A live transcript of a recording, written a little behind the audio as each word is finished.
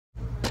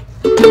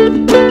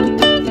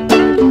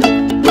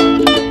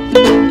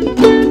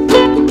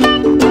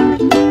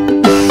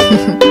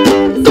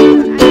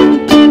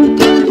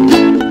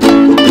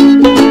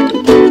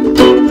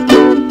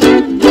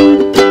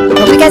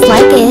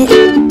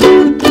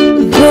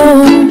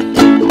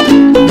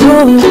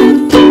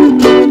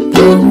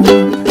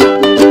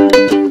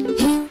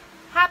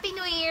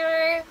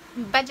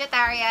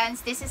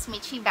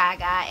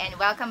umaga and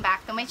welcome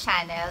back to my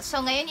channel. So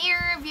ngayon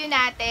i-review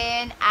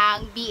natin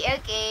ang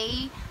BLK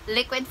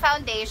Liquid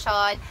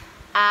Foundation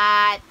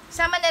at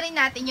sama na rin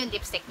natin yung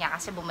lipstick niya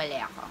kasi bumali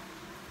ako.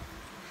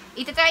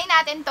 Ito-try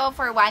natin to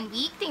for 1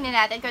 week. Tingnan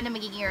natin kung ano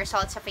magiging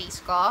result sa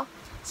face ko.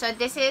 So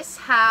this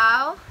is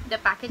how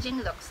the packaging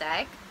looks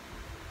like.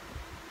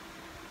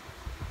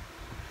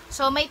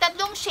 So may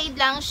tatlong shade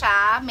lang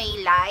siya.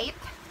 May light.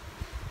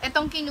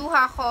 Itong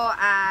kinuha ko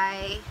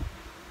ay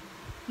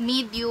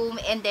medium,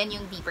 and then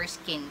yung deeper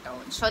skin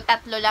tone. So,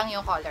 tatlo lang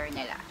yung color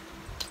nila.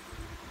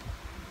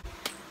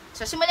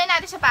 So, simulan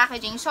natin sa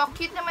packaging. So,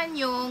 cute naman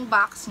yung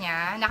box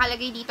niya.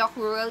 Nakalagay dito,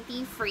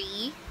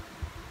 cruelty-free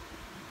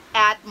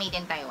at made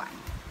in Taiwan.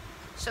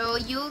 So,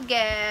 you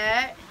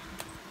get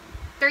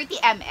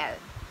 30 ml.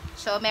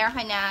 So, meron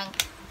ka ng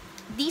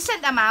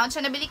decent amount.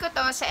 So, nabili ko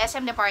to sa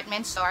SM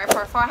Department Store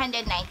for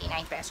 499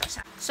 pesos.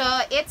 So,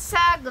 it's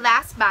a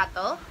glass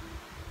bottle.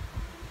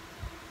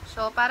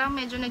 So, parang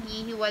medyo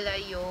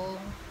naghihiwala yung...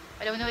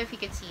 I don't know if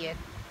you can see it.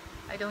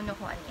 I don't know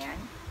kung ano yan.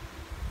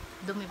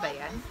 Dumi ba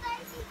yan?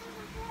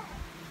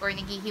 Or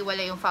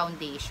naghihiwala yung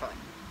foundation.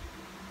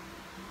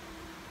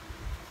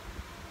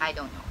 I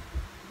don't know.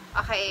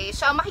 Okay,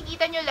 so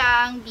makikita nyo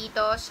lang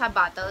dito sa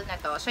bottle na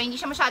to. So,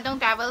 hindi siya masyadong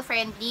travel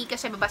friendly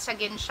kasi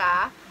babasagin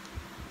siya.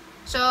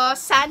 So,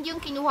 sand yung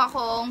kinuha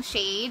kong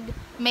shade.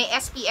 May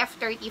SPF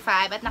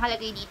 35 at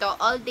nakalagay dito,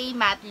 All Day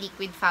Matte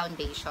Liquid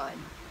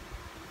Foundation.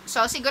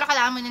 So, siguro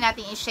kailangan muna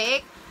natin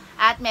i-shake.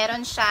 At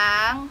meron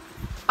siyang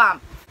pump.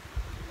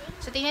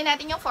 So, tingnan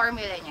natin yung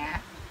formula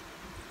niya.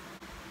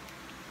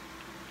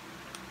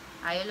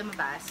 Ayaw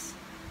lumabas.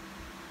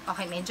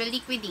 Okay, medyo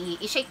liquidy.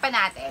 I-shake pa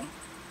natin.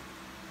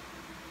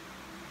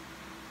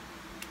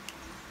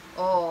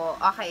 Oh,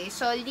 okay.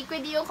 So,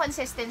 liquidy yung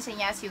consistency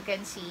niya as you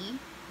can see.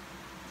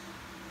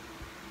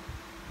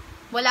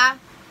 Wala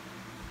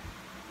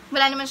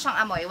naman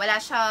siyang amoy. Wala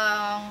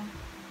siyang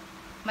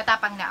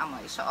matapang na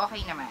amoy. So,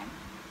 okay naman.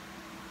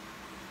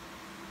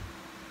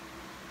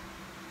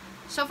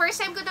 So,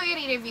 first time ko ito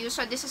i-review.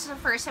 So, this is the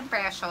first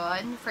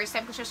impression. First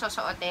time ko siya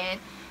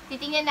susuotin.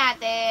 Titingnan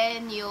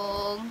natin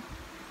yung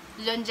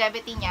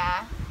longevity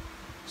niya.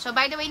 So,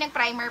 by the way,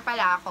 nag-primer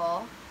pala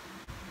ako.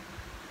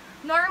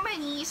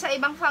 Normally, sa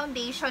ibang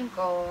foundation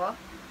ko,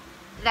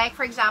 like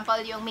for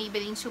example, yung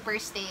Maybelline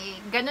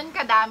Superstay, ganun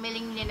kadami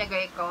lang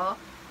nilagay ko.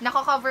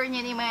 Nako-cover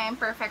niya yung mga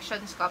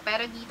imperfections ko.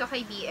 Pero dito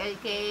kay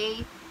BLK,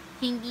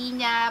 hindi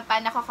niya pa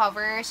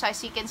nako-cover. So,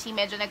 as you can see,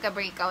 medyo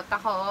nagka-breakout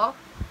ako.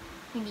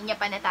 Hindi niya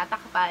pa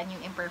natatakpan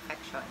yung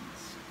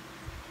imperfections.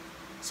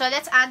 So,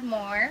 let's add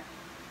more.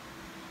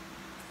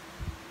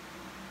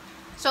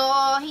 So,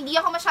 hindi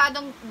ako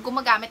masyadong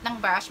gumagamit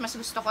ng brush. Mas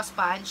gusto ko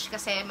sponge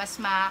kasi mas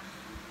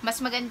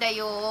maganda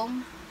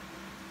yung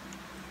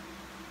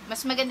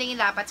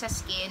lapat sa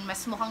skin.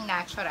 Mas mukhang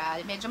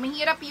natural. Medyo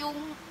mahirap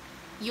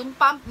yung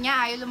pump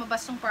niya. Ayaw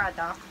lumabas yung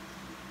product.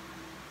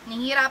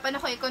 Nahihirapan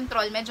ako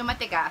i-control. Medyo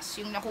matigas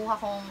yung nakuha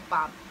kong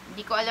pump.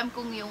 Hindi ko alam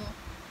kung yung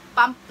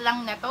pump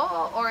lang na to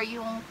or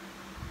yung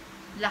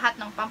lahat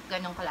ng pump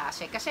ganong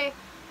klase. Kasi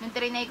nung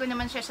trinay ko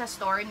naman siya sa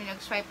store, nung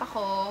nag-swipe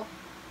ako,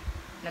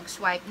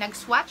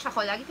 nag-swatch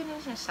ako, lagi ko naman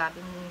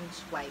sinasabing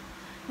swipe.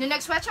 Nung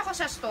nag-swatch ako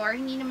sa store,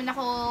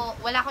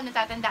 wala akong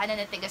natatandaan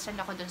na natigasan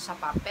ako dun sa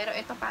pump. Pero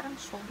ito parang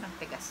sobrang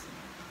tigas.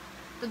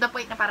 To the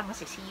point na parang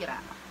masisira.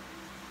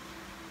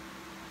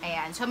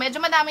 Ayan. So, medyo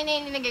madami na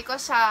yung nilagay ko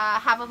sa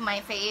half of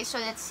my face.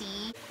 So, let's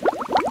see.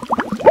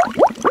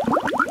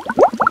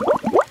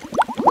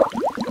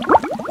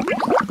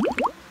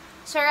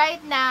 So,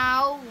 right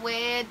now,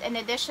 with an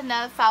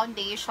additional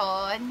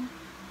foundation,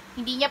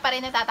 hindi niya pa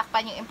rin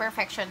natatakpan yung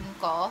imperfection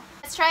ko.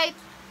 Let's try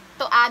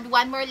to add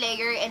one more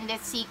layer and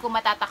let's see kung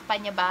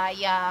matatakpan niya ba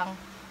yung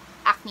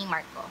acne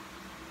mark ko.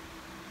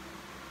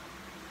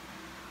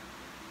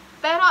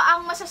 Pero,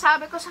 ang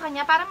masasabi ko sa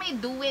kanya, parang may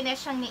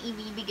dewiness siyang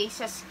naibibigay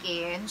sa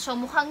skin. So,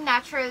 mukhang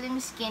natural yung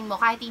skin mo.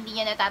 Kahit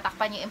hindi niya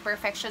natatakpan yung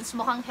imperfections,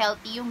 mukhang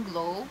healthy yung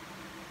glow.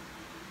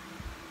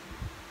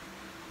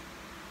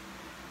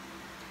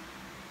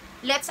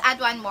 Let's add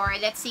one more.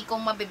 Let's see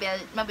kung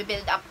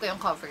mabibuild up ko yung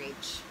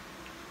coverage.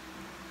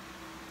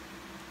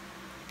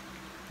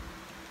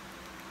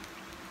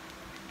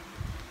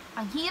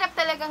 Ang hirap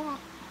talagang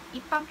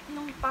i-pump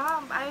nung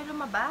pump. Ayaw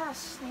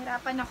lumabas.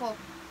 Nahirapan ako.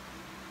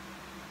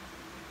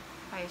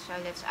 Okay, so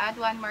let's add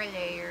one more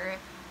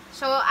layer.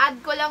 So,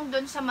 add ko lang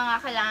dun sa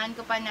mga kailangan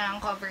ko pa ng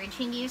coverage.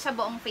 Hindi sa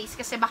buong face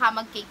kasi baka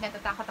mag-cake.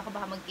 Natatakot ako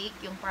baka mag-cake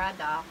yung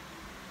product.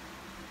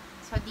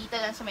 So, dito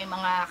lang sa may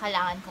mga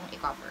kailangan kong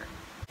i-cover.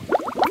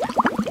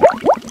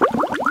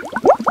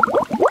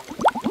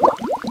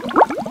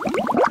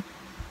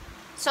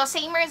 So,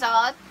 same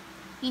result.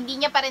 Hindi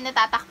niya pa rin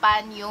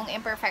natatakpan yung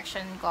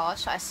imperfection ko.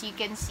 So, as you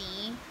can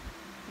see,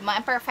 yung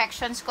mga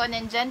imperfections ko,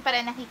 nandyan pa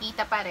rin,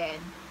 nakikita pa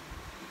rin.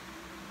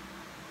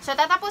 So,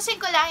 tatapusin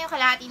ko lang yung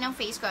kalahati ng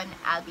face ko and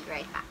I'll be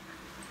right back.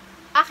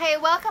 Okay,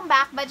 welcome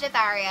back,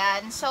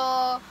 Budgetarian. So,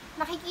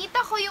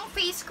 nakikita ko yung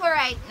face ko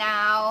right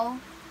now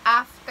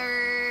after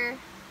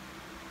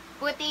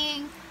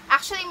putting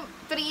Actually,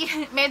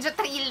 medyo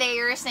 3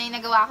 layers na yung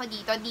nagawa ko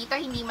dito. Dito,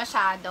 hindi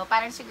masyado.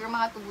 Parang siguro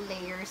mga 2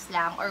 layers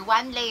lang. Or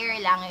 1 layer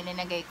lang yung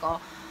linagay ko.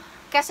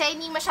 Kasi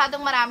hindi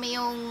masyadong marami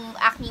yung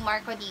acne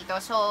mark ko dito.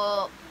 So,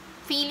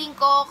 feeling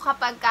ko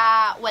kapag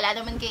wala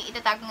naman kayong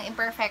itatag ng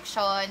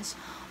imperfections,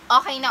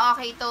 okay na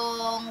okay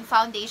itong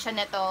foundation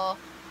na to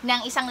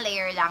ng isang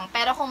layer lang.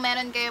 Pero kung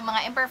meron kayong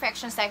mga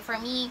imperfections, like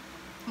for me,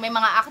 may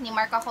mga acne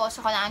mark ako, so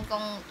kailangan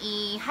kong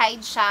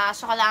i-hide siya,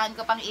 so kailangan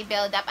ko pang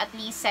i-build up at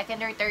least 2nd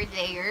or 3rd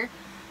layer.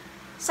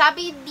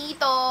 Sabi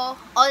dito,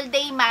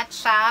 all-day matte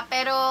siya,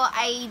 pero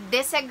I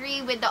disagree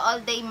with the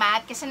all-day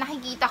matte kasi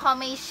nakikita ko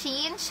may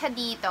sheen siya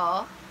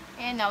dito.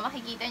 Ayan o,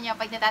 makikita niyo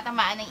pag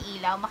natatamaan ng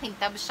ilaw,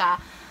 makintab siya.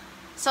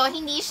 So,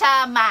 hindi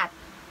siya matte.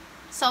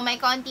 So, may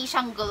konti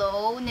siyang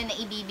glow na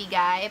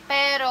naibibigay,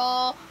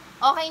 pero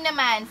okay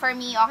naman, for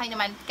me, okay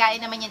naman.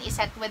 Kaya naman yan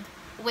iset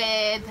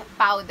with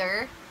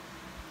powder.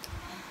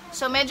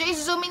 So, medyo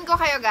i-zoom in ko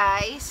kayo,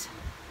 guys.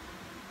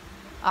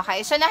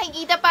 Okay, so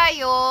nakikita pa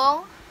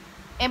yung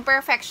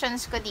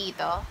imperfections ko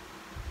dito.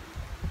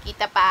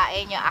 Kita pa,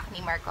 ayun yung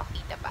acne mark ko,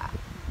 kita pa.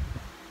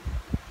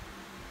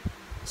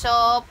 So,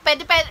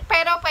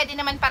 pero pwede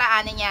naman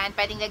paraanan yan.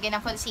 Pwedeng lagyan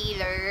ng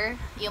concealer.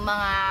 Yung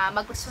mga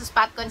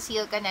mag-spot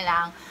conceal ka na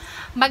lang.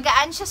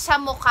 Magaan siya sa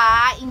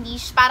mukha, hindi,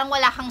 parang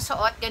wala kang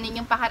suot, ganun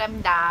yung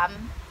pakaramdam.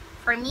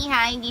 For me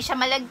ha, hindi siya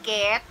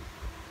malagkit.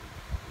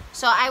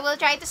 So, I will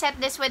try to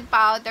set this with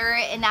powder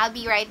and I'll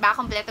be right back.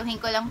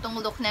 Kompletuhin ko lang tong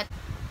look na.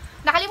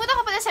 Nakalimutan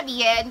ko pala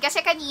sabihin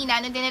kasi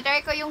kanina, nung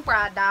dinetry ko yung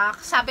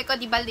product, sabi ko,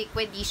 di ba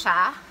liquid di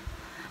siya?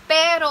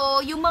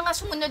 Pero, yung mga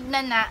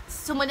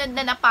sumunod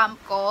na pump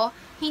ko,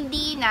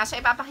 hindi na.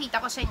 So, ipapakita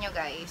ko sa inyo,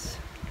 guys.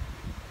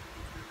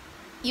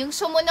 Yung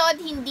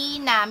sumunod, hindi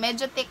na.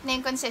 Medyo thick na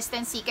yung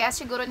consistency. Kaya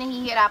siguro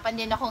nahihirapan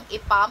din akong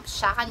i-pump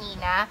siya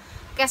kanina.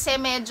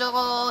 Kasi medyo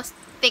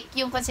thick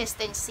yung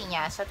consistency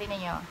niya. So, tingnan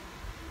nyo.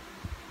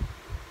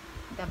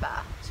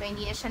 Diba? So,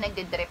 hindi na siya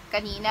nagde-drip.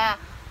 Kanina,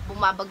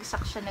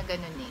 bumabagsak siya na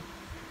ganun eh.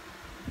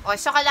 O,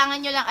 so, kailangan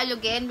nyo lang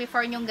alugin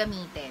before nyong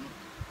gamitin.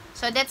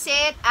 So, that's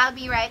it. I'll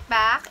be right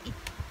back.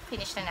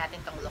 Finish na natin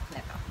tong look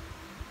na to.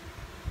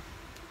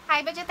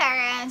 Hi,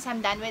 vegetarians!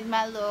 I'm done with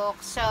my look.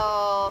 So,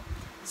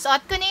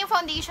 suot ko na yung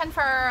foundation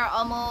for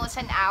almost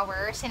an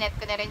hour. Sinet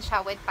ko na rin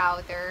siya with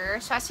powder.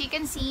 So, as you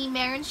can see,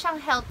 meron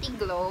siyang healthy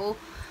glow.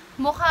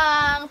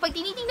 Mukhang, pag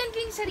tinitingnan ko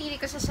yung sarili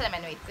ko sa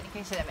salamin, wait, kunin ko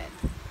yung salamin.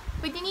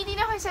 Pag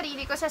tinitingnan ko yung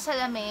sarili ko sa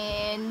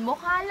salamin,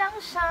 mukha lang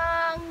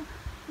siyang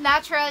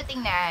natural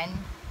tingnan.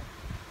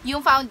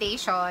 Yung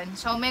foundation.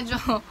 So, medyo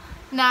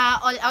na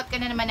all out ka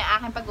na naman na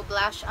aking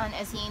pag-blush on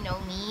as you know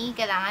me.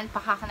 Kailangan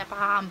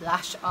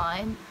blush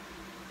on.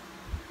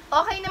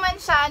 Okay naman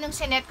siya nung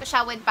sinet ko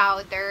siya with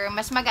powder.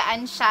 Mas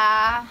magaan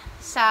siya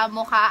sa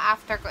mukha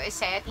after ko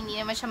iset. Hindi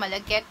naman siya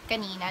malagkit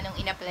kanina nung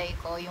in-apply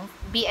ko yung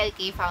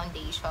BLK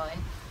foundation.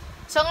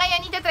 So,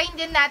 ngayon, itatry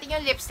din natin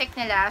yung lipstick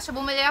nila. So,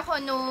 bumili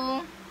ako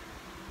nung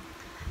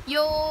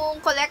yung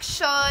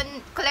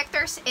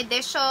collector's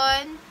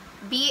edition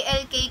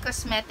BLK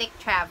Cosmetic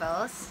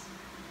Travels.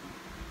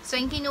 So,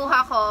 yung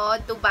kinuha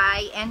ko,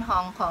 Dubai and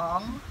Hong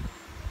Kong.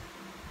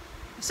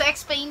 So,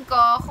 explain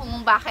ko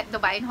kung bakit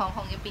Dubai and Hong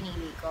Kong yung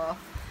pinili ko.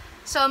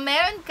 So,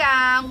 meron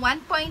kang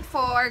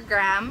 1.4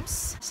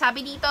 grams.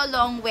 Sabi dito,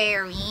 long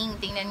wearing.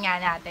 Tingnan nga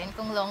natin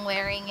kung long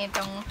wearing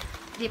itong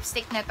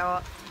lipstick na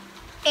to.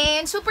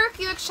 And, super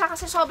cute siya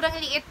kasi sobrang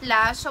liit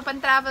lang. So,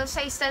 pan-travel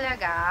size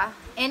talaga.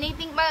 And, I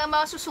think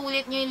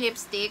masusulit nyo yung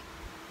lipstick.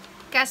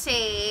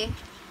 Kasi,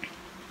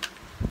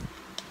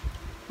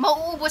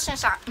 mauubos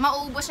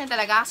na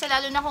talaga. Kasi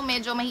lalo na kung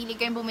medyo mahilig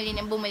kayong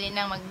bumili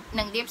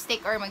ng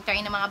lipstick or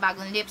mag-try ng mga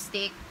bagong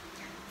lipstick.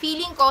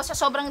 Feeling ko, sa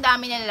sobrang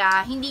dami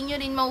nila, hindi nyo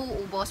rin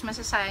mauubos.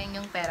 Masasayang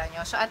yung pera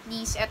nyo. So, at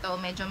least, ito,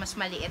 medyo mas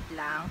maliit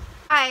lang.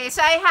 Okay, so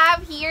I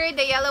have here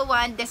the yellow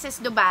one. This is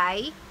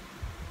Dubai.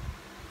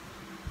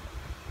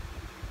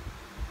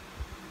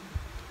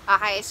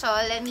 Okay, so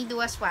let me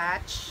do a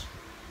swatch.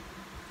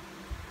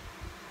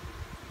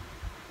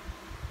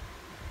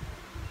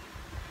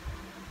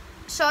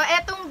 So,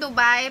 etong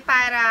Dubai,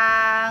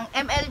 parang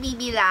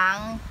MLBB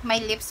lang.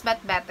 My lips but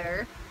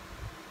better.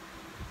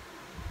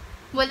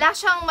 Wala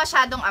siyang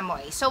masyadong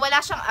amoy. So,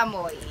 wala siyang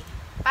amoy.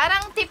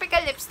 Parang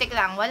typical lipstick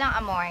lang. Walang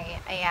amoy.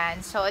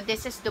 Ayan. So,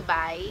 this is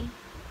Dubai.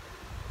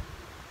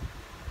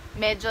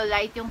 Medyo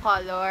light yung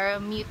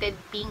color. Muted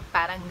pink.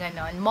 Parang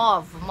ganon.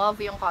 Mauve.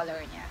 Mauve yung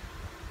color niya.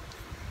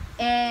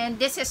 And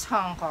this is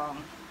Hong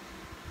Kong.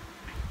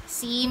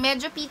 See,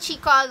 medyo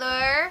peachy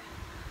color.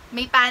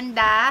 May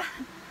panda.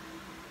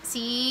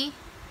 Si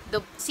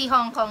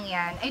Hong Kong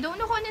yan. I don't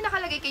know kung ano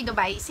nakalagay kay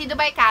Dubai. Si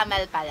Dubai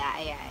camel pala.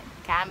 Ayan.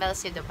 Camel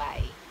si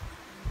Dubai.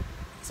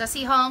 So,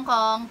 si Hong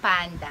Kong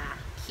panda.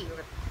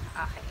 Cute.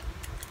 Okay.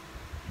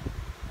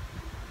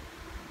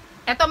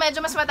 Ito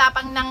medyo mas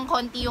matapang ng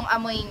konti yung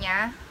amoy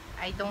niya.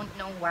 I don't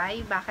know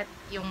why. Bakit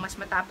yung mas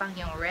matapang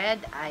yung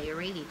red? I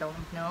really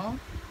don't know.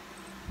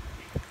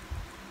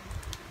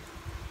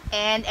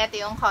 And ito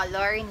yung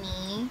color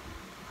ni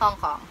Hong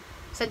Kong.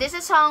 So, this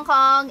is Hong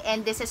Kong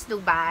and this is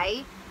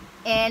Dubai.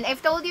 And I've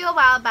told you a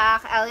while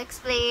back, I'll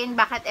explain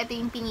bakit ito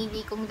yung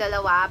pinili kong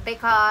dalawa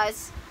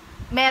because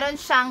meron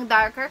siyang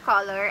darker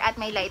color at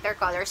may lighter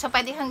color. So,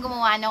 pwede kang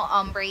gumawa ng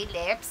ombre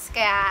lips.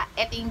 Kaya,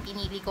 ito yung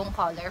pinili kong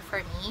color for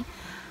me.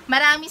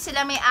 Marami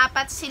sila, may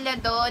 4 sila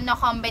doon na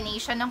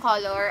combination ng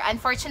color.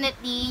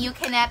 Unfortunately, you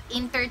cannot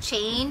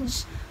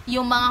interchange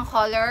yung mga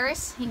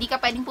colors. Hindi ka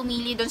pwedeng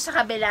pumili doon sa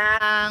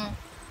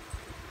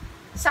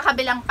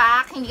kabilang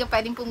pack, hindi ka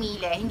pwedeng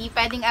pumili. Hindi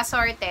pwedeng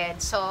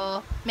assorted. So,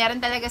 meron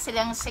talaga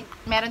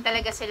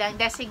silang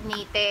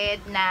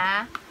designated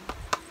na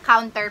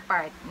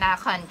counterpart na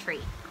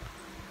country.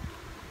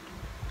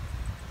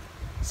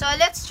 So,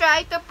 let's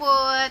try to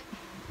put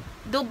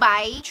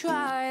Dubai.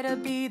 Try to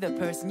be the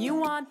person you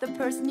want, the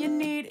person you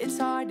need. It's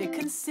hard to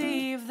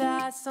conceive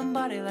that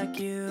somebody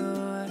like you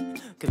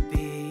could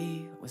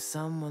be with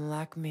someone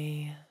like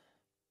me.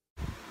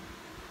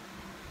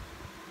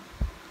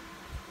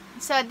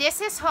 So,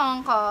 this is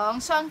Hong Kong.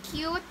 So, ang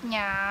cute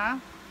niya.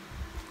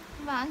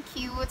 Diba? Ang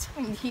cute.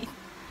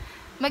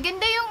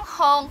 Maganda yung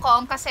Hong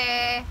Kong kasi,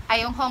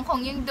 yung Hong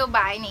Kong, yung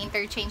Dubai,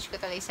 na-interchange ko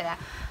tuloy sila.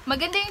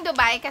 Maganda yung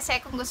Dubai kasi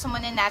kung gusto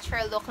mo na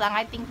natural look lang,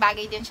 I think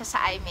bagay din siya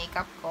sa eye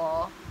makeup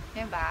ko.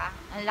 Diba?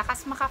 Ang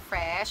lakas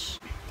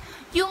maka-fresh.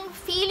 Yung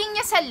feeling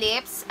niya sa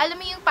lips, alam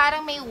mo yung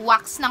parang may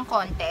wax ng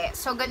konti.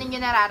 So, ganun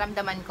yung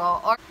nararamdaman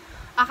ko.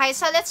 Okay,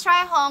 so let's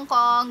try Hong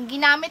Kong.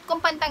 Ginamit kong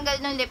pantanggal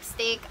ng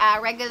lipstick,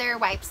 regular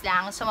wipes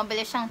lang. So,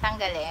 mabilis siyang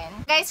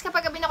tanggalin. Guys,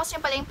 kapag binukos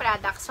niyo pala yung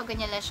product, so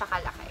ganyan lang siya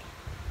kalaki.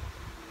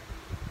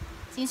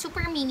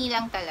 Super mini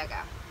lang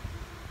talaga.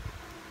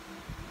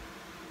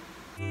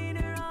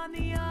 On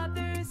the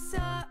other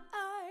side,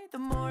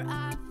 the more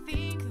I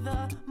think,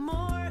 the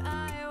more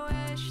I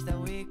wish that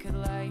we could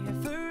lay here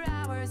for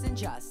hours and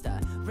just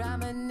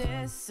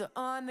reminisce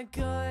on the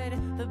good,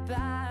 the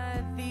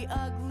bad, the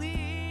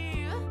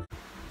ugly.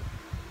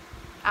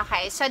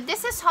 Okay, so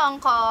this is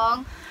Hong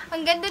Kong.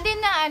 Ang ganda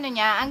din ng ano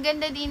niya, ang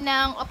ganda din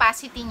ng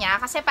opacity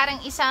niya kasi parang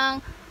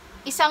isang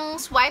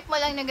swipe mo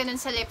lang na ganun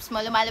sa lips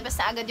mo, lumalabas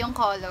na agad yung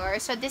color.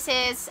 So, this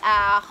is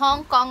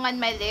Hong Kong on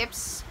my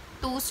lips.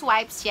 2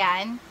 swipes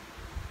yan.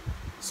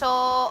 So,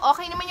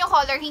 okay naman yung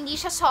color. Hindi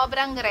siya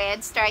sobrang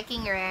red,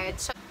 striking red.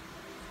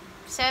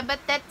 So,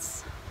 but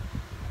that's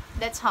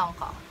Hong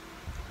Kong.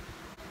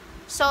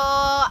 So,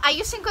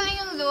 ayusin ko lang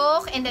yung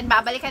look and then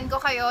babalikan ko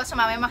kayo. So,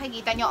 mamaya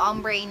makikita nyo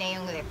ombre na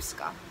yung lips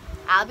ko.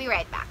 I'll be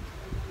right back.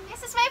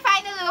 This is my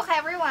final look,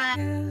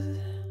 everyone.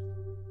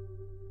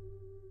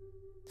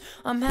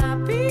 I'm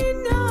happy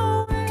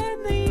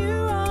knowing that you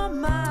are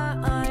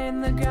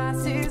mine. The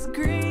grass is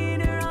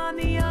greener on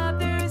the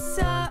other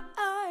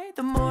side.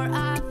 The more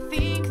I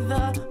think,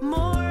 the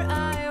more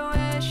I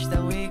wish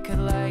that we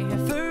could lay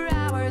here for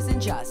hours and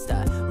just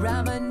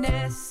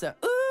reminisce.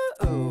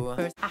 Ooh.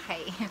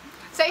 Okay.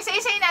 So,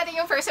 isa-isayin natin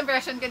yung first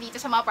impression ko dito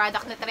sa mga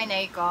product na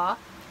trinay ko.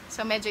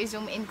 So, medyo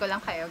i-zoom in ko lang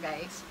kayo,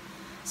 guys.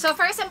 So,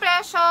 first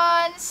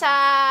impression sa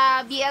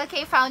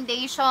BLK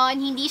Foundation,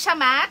 hindi siya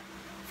matte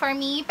for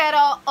me,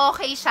 pero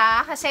okay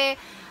siya kasi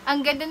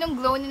ang ganda ng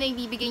glow na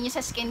naibibigay niya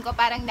sa skin ko,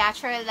 parang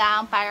natural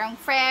lang, parang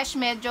fresh,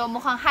 medyo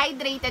mukhang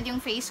hydrated yung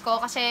face ko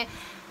kasi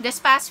this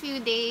past few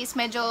days,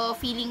 medyo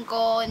feeling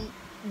ko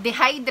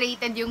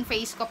dehydrated yung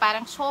face ko,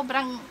 parang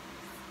sobrang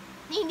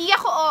hindi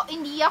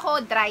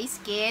ako dry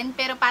skin,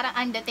 pero parang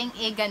ang dating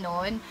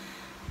ganon.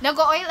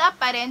 Nag-oil up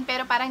pa rin,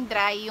 pero parang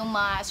dry yung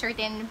mga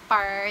certain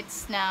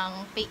parts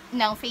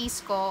ng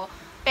face ko.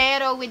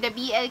 Pero with the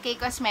BLK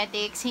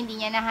Cosmetics, hindi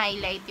niya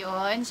na-highlight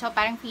yon. So,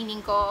 parang feeling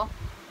ko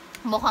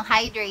mukhang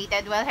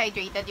hydrated,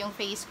 well-hydrated yung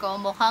face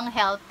ko. Mukhang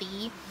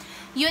healthy.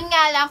 Yun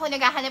nga lang, kung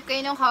naghahanap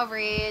kayo ng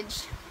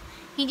coverage,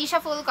 hindi siya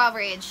full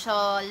coverage. So,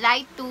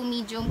 light to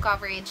medium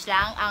coverage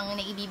lang ang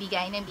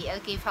naibibigay ng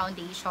BLK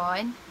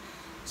Foundation.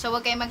 So,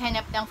 huwag kayong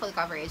maghanap ng full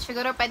coverage.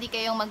 Siguro pwede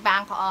kayong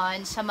mag-bank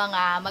on sa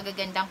mga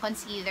magagandang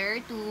concealer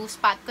to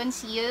spot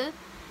conceal.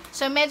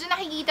 So, medyo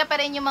nakikita pa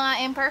rin yung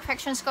mga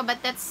imperfections ko, but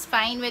that's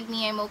fine with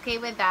me. I'm okay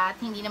with that.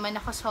 Hindi naman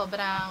ako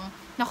sobrang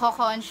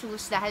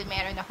nako-conscious dahil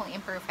meron akong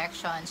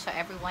imperfection. So,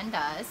 everyone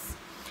does.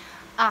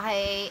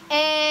 Okay.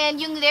 And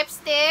yung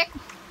lipstick,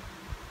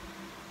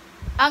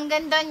 ang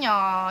ganda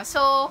nyo.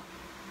 So,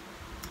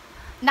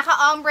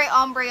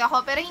 naka-ombre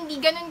ako, pero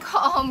hindi ganun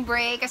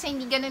ka-ombre kasi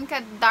hindi ganun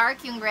ka-dark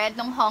yung red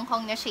ng Hong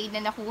Kong na shade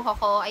na nakuha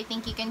ko. I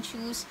think you can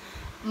choose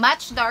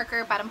much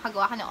darker para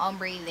makagawa ka ng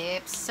ombre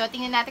lips. So,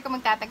 tingnan natin kung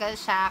magtatagal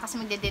siya kasi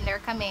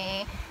magde-dinner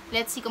kami.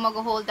 Let's see kung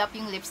mag-hold up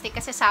yung lipstick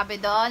kasi sabi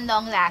doon,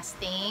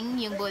 long-lasting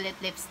yung bullet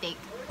lipstick.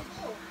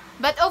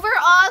 But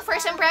overall,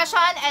 first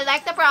impression, I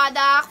like the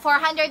product.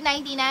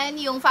 $499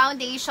 yung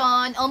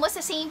foundation.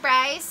 Almost the same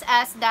price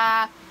as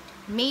the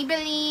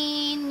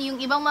Maybelline, yung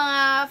ibang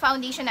mga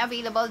foundation na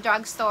available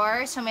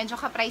drugstore. So, medyo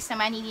ka-price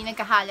naman, hindi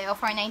nagkahalo.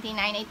 $499,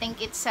 I think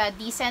it's a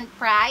decent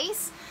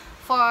price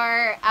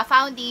for a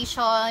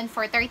foundation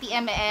for 30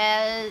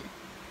 ml.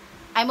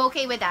 I'm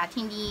okay with that.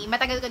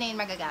 Matagal ko na yun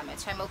magagamit.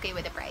 So, I'm okay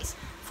with the price.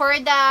 For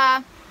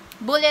the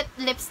bullet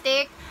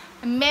lipstick,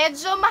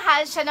 Medyo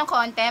mahal siya ng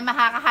konti.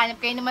 Makakahanap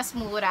kayo ng mas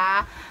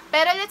mura.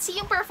 Pero let's see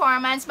yung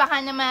performance.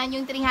 Baka naman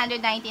yung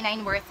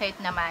 $399 worth it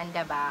naman,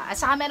 diba? At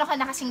saka meron ka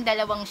na kasing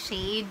dalawang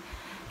shade.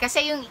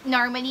 Kasi yung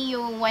normally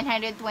yung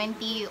 120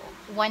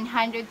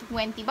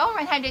 ba or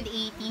 180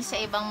 sa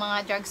ibang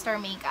mga drugstore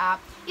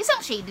makeup,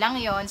 isang shade lang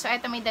yon. So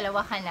eto may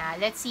dalawa ka na.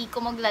 Let's see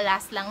kung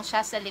maglalast lang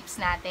siya sa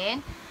lips natin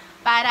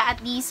para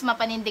at least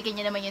mapanindigan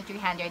niya naman yung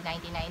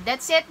 $399.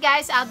 That's it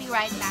guys. I'll be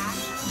right back.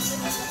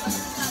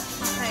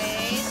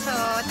 Okay, so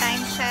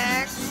time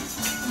check.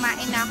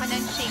 Kumain na ako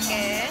ng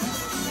chicken.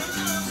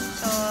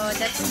 So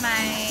that's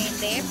my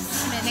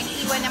lips.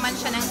 Nag-iwan naman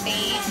siya ng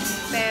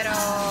taste pero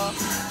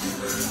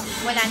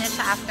wala na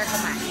siya after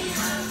kumain.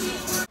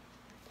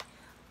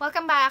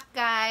 Welcome back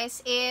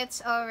guys. It's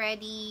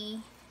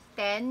already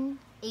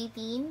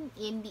 10:18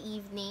 in the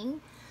evening.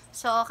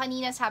 So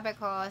kanina sabi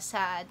ko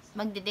sa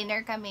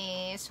magdi-dinner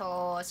kami.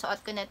 So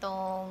suot ko na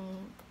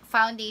tong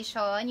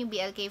foundation, yung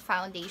BLK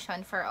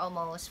foundation for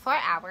almost 4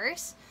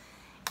 hours.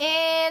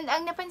 And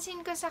ang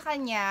napansin ko sa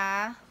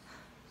kanya,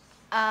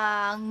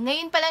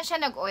 ngayon pa lang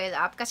siya nag-oil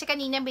up. Kasi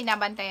kanina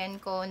binabantayan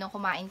ko nung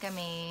kumain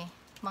kami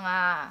mga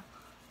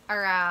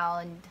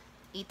around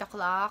 8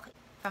 o'clock.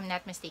 If I'm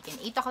not mistaken.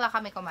 8 o'clock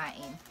kami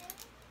kumain.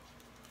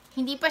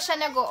 Hindi pa siya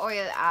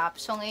nag-oil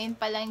up. So, ngayon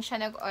pa lang siya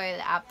nag-oil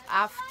up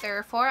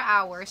after 4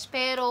 hours.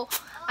 Pero,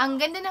 ang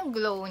ganda ng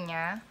glow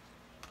niya.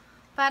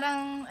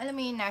 Parang, alam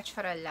mo yung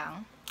natural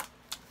lang.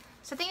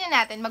 So, tingnan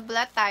natin.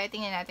 Mag-blot tayo.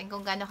 Tingnan natin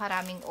kung gaano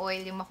karaming oil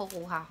yung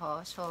makukuha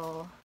ko. So,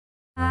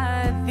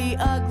 The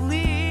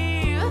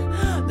ugly,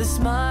 the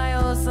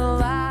smiles, the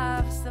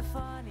laughs, the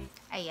funny.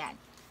 ayan.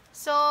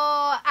 So,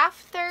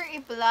 after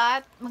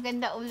i-blot,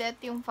 maganda ulit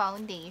yung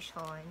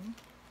foundation.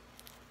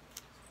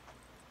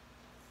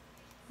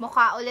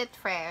 Mukha ulit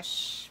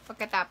fresh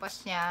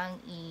pagkatapos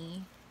niyang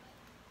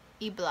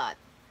i-blot.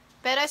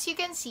 Pero as you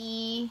can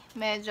see,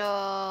 medyo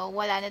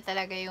wala na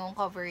talaga yung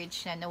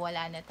coverage na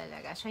nawala na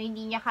talaga. So,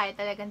 hindi niya kaya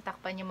talagang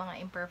takpan yung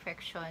mga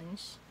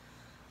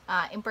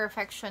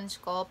imperfections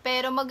ko.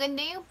 Pero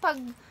maganda yung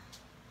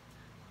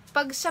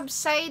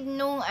pag-subside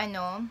nung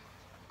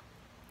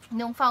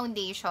nung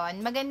foundation.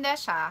 Maganda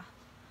siya.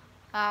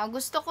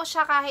 Gusto ko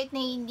siya kahit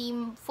na hindi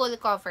full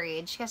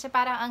coverage. Kasi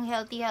parang ang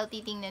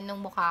healthy tingnan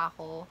nung mukha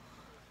ko.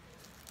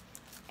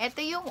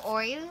 Ito yung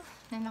oil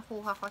na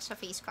nakuha ko sa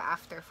face ko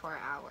after 4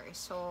 hours.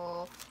 So,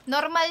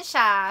 normal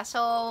siya.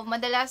 So,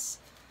 madalas,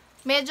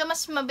 medyo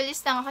mas mabilis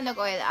lang ako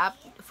nag-oil up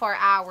 4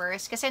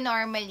 hours. Kasi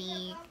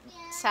normally,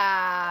 sa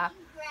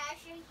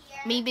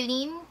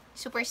Maybelline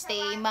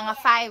Superstay, mga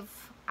 5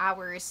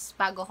 hours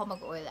bago ako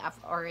mag-oil up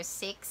or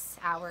 6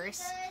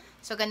 hours.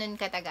 So, ganun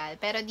katagal.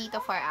 Pero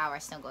dito 4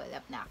 hours nag-oil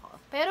up na ako.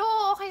 Pero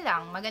okay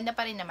lang. Maganda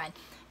pa rin naman.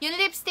 Yung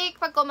lipstick,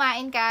 pag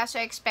kumain ka, so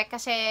expect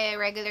kasi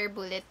regular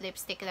bullet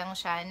lipstick lang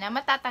siya na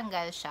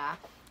matatanggal siya.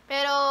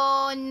 Pero,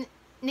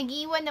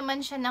 nag-iwan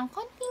naman siya ng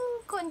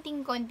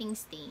konting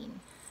stain.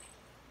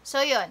 So,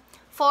 yun.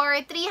 For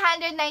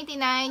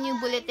 $399 yung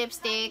bullet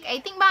lipstick,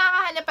 I think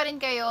makakahanap pa rin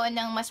kayo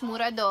ng mas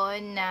mura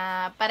doon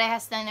na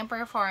parehas lang ng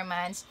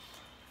performance.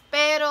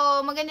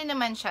 Pero, maganda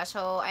naman siya.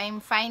 So,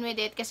 I'm fine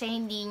with it kasi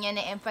hindi niya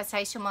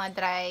na-emphasize yung mga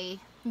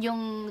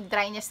yung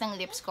dryness ng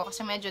lips ko.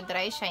 Kasi medyo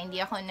dry siya.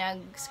 Hindi ako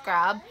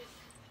nag-scrub.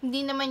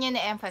 Hindi naman niya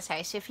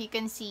na-emphasize. If you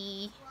can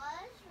see,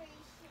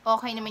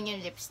 okay naman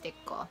yung lipstick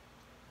ko.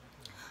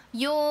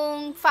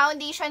 Yung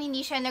foundation,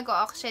 hindi siya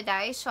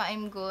nag-oxidize. So,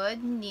 I'm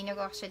good. Hindi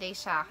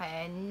nag-oxidize sa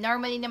akin.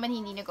 Normally naman,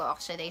 hindi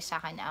nag-oxidize sa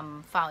akin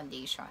ang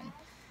foundation.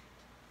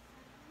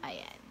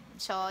 Ayan.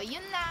 So,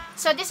 yun lang.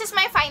 So, this is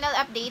my final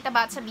update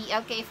about sa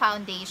BLK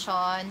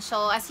foundation.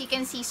 So, as you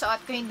can see,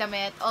 suot ko yung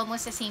damit.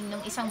 Almost the same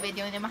nung isang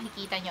video na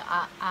makikita nyo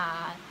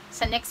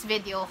sa next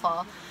video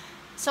ko.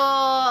 So,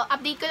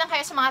 update ko lang kayo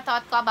sa mga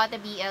thought ko about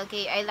the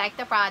BLK. I like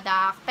the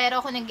product.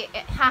 Pero kung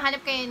hahanap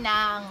kayo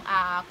ng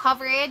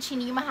coverage,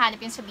 hindi nyo mahanap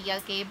yun sa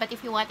BLK. But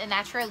if you want a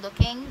natural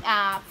looking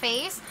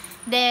face,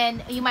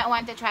 then you might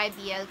want to try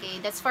BLK.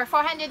 That's for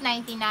 $499.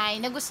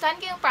 Nagustuhan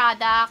ko yung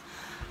product.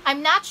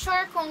 I'm not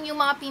sure kung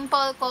yung mga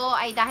pimple ko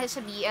ay dahil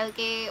sa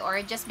BLK or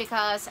just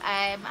because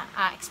I'm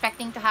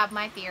expecting to have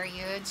my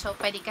period. So,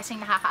 pwede kasing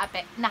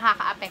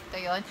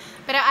nakaka-apekto yun.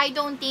 Pero I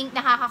don't think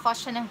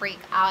nakaka-cause siya ng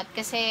breakout.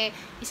 Kasi,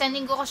 isang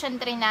linggo ko siyang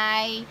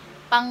trinay.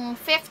 Pang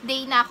 5th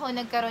day na ako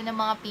nagkaroon ng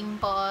mga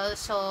pimple.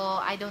 So,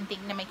 I don't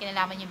think na may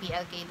kinalaman yung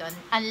BLK doon.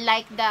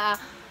 Unlike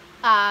the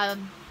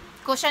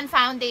cushion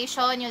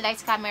foundation, yung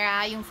lights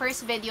camera, yung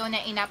first video na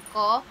inap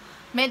ko,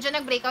 medyo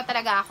nag-breakout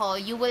talaga ako.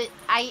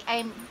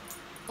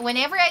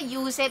 Whenever I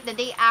use it, the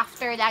day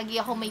after, lagi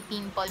ako may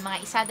pimple.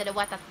 Mga 1, 2,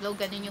 3,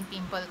 ganun yung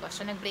pimple ko.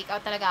 So,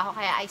 nag-breakout talaga ako,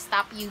 kaya I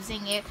stopped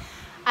using it.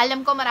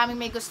 Alam ko maraming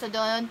may gusto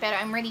doon, pero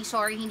I'm really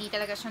sorry, hindi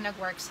talaga siya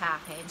nag-work sa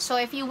akin. So,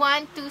 if you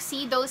want to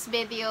see those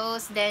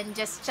videos, then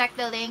just check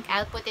the link.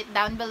 I'll put it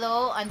down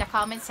below on the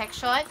comment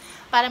section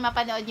para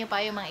mapanood nyo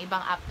pa yung mga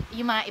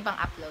ibang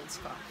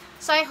uploads ko.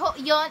 So, I hope,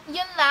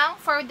 yun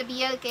lang for the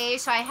BLK.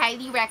 So, I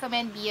highly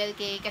recommend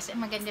BLK kasi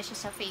maganda siya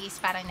sa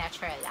face, parang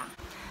natural lang.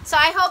 So,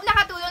 I hope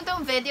nakatulong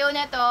tong video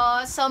na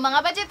to. So,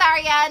 mga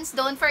vegetarians,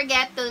 don't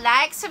forget to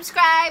like,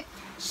 subscribe,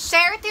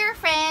 share to your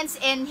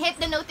friends, and hit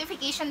the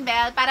notification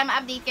bell para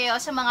ma-update kayo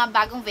sa mga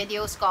bagong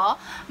videos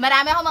ko.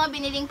 Marami akong mga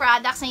biniling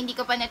products na hindi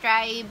ko pa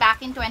na-try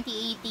back in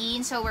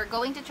 2018. So, we're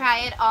going to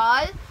try it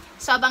all.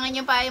 So, abangan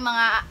nyo pa yung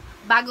mga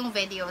bagong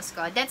videos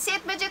ko. That's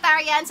it,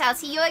 vegetarians. I'll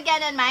see you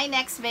again on my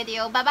next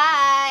video.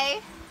 Bye-bye!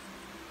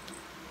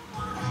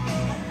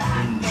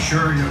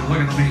 Sure, you're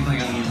looking at me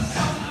thinking